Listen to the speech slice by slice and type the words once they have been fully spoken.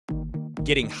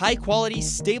Getting high-quality,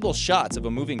 stable shots of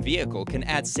a moving vehicle can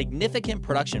add significant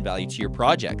production value to your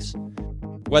projects.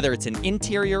 Whether it's an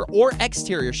interior or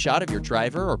exterior shot of your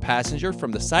driver or passenger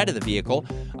from the side of the vehicle,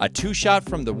 a two-shot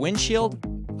from the windshield,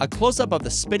 a close-up of the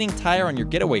spinning tire on your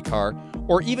getaway car,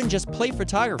 or even just plate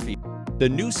photography, the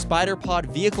new Spyder Pod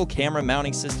vehicle camera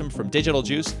mounting system from Digital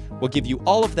Juice will give you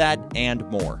all of that and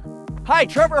more. Hi,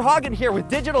 Trevor Haugen here with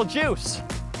Digital Juice.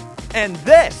 And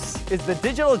this is the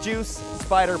Digital Juice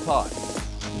Spyder Pod.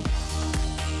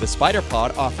 The Spyder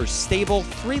Pod offers stable,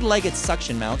 three-legged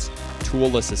suction mounts,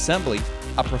 toolless assembly,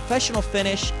 a professional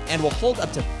finish, and will hold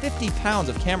up to 50 pounds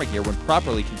of camera gear when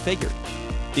properly configured.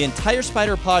 The entire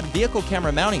Spyder Pod vehicle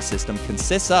camera mounting system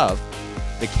consists of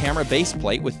the camera base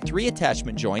plate with 3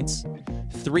 attachment joints,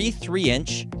 3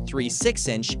 3-inch, 3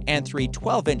 6-inch, and 3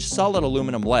 12-inch solid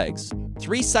aluminum legs,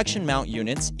 3 suction mount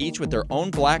units, each with their own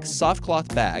black soft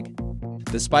cloth bag,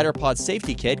 the Spyder Pod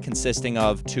safety kit consisting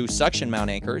of 2 suction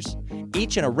mount anchors,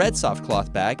 each in a red soft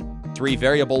cloth bag, 3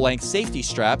 variable length safety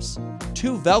straps,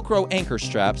 2 Velcro anchor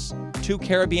straps, 2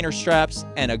 carabiner straps,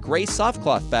 and a gray soft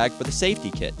cloth bag for the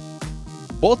safety kit.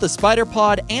 Both the Spyder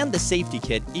Pod and the safety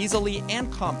kit easily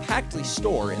and compactly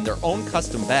store in their own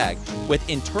custom bag with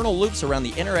internal loops around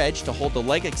the inner edge to hold the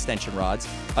leg extension rods,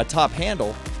 a top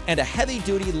handle, and a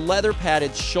heavy-duty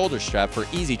leather-padded shoulder strap for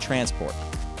easy transport.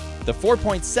 The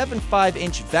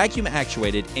 4.75-inch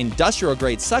vacuum-actuated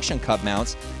industrial-grade suction cup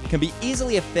mounts can be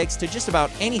easily affixed to just about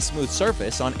any smooth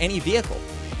surface on any vehicle,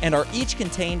 and are each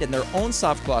contained in their own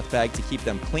soft cloth bag to keep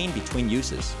them clean between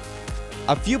uses.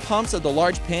 A few pumps of the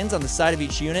large pins on the side of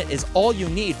each unit is all you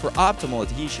need for optimal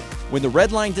adhesion. When the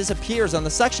red line disappears on the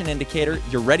suction indicator,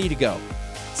 you're ready to go.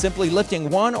 Simply lifting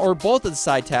one or both of the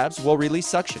side tabs will release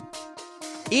suction.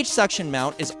 Each suction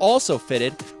mount is also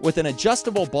fitted with an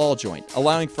adjustable ball joint,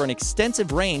 allowing for an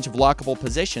extensive range of lockable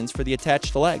positions for the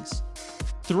attached legs.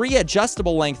 3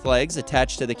 adjustable length legs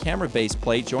attached to the camera base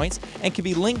plate joints and can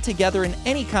be linked together in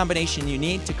any combination you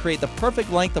need to create the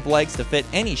perfect length of legs to fit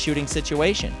any shooting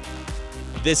situation.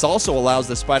 This also allows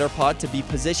the Spyder Pod to be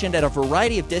positioned at a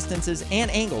variety of distances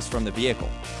and angles from the vehicle.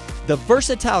 The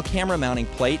versatile camera mounting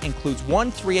plate includes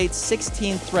 1 3/8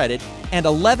 16 threaded and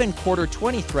 11 1/4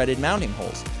 20 threaded mounting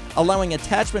holes, allowing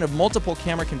attachment of multiple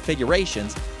camera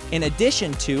configurations, in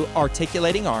addition to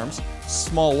articulating arms,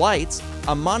 small lights,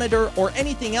 a monitor, or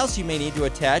anything else you may need to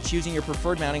attach using your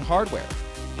preferred mounting hardware.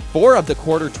 4 of the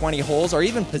 1/4 20 holes are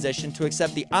even positioned to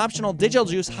accept the optional Digital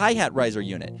Juice hi-hat riser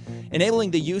unit,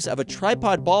 enabling the use of a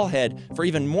tripod ball head for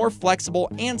even more flexible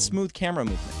and smooth camera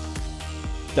movement.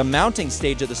 The mounting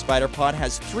stage of the Spyder Pod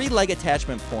has 3 leg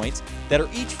attachment points that are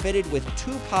each fitted with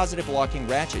 2 positive locking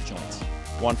ratchet joints,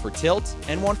 one for tilt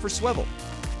and one for swivel.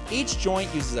 Each joint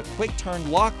uses a quick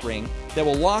turn lock ring that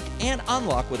will lock and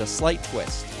unlock with a slight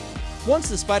twist. Once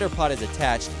the Spyder Pod is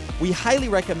attached, we highly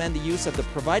recommend the use of the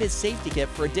provided safety kit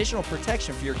for additional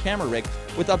protection for your camera rig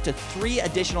with up to 3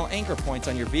 additional anchor points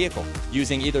on your vehicle,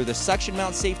 using either the suction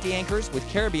mount safety anchors with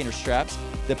carabiner straps,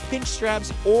 the pinch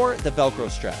straps, or the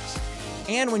Velcro straps.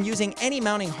 And when using any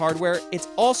mounting hardware, it's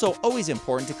also always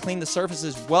important to clean the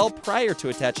surfaces well prior to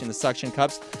attaching the suction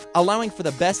cups, allowing for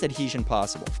the best adhesion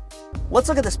possible. Let's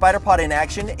look at the Spyder Pod in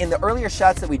action in the earlier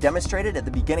shots that we demonstrated at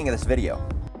the beginning of this video.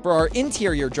 For our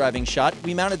interior driving shot,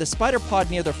 we mounted the Spyder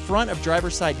Pod near the front of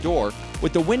driver's side door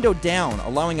with the window down,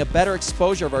 allowing a better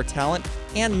exposure of our talent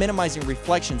and minimizing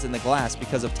reflections in the glass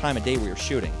because of time of day we were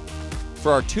shooting.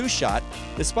 For our 2 shot,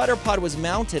 the Spyder Pod was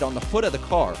mounted on the hood of the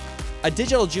car. A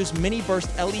Digital Juice mini burst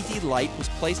LED light was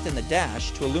placed in the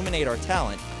dash to illuminate our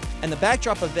talent, and the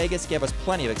backdrop of Vegas gave us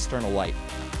plenty of external light.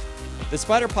 The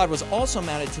Spyder Pod was also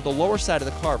mounted to the lower side of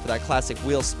the car for that classic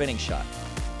wheel spinning shot.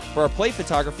 For our plate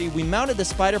photography, we mounted the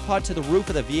Spyder Pod to the roof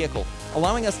of the vehicle,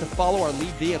 allowing us to follow our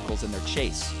lead vehicles in their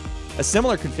chase. A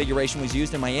similar configuration was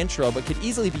used in my intro, but could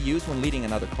easily be used when leading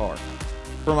another car.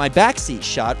 For my backseat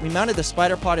shot, we mounted the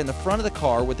Spyder Pod in the front of the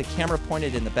car with the camera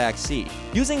pointed in the back seat.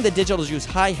 Using the Digital Juice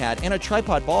hi-hat and a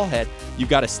tripod ball head, you've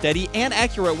got a steady and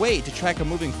accurate way to track a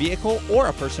moving vehicle or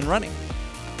a person running.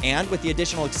 And with the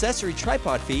additional accessory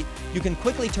tripod feet, you can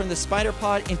quickly turn the Spyder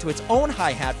Pod into its own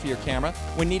hi-hat for your camera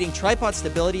when needing tripod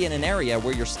stability in an area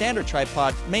where your standard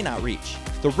tripod may not reach.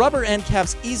 The rubber end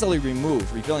caps easily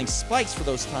remove, revealing spikes for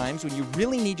those times when you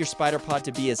really need your Spyder Pod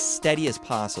to be as steady as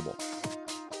possible.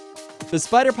 The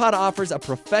Spyder Pod offers a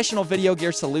professional video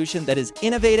gear solution that is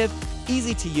innovative,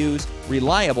 easy to use,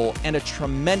 reliable, and a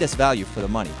tremendous value for the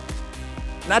money.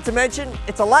 Not to mention,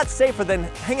 it's a lot safer than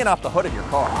hanging off the hood of your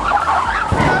car.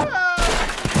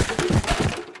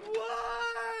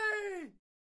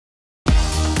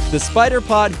 The Spyder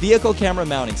Pod vehicle camera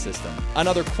mounting system,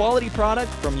 another quality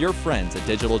product from your friends at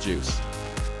Digital Juice.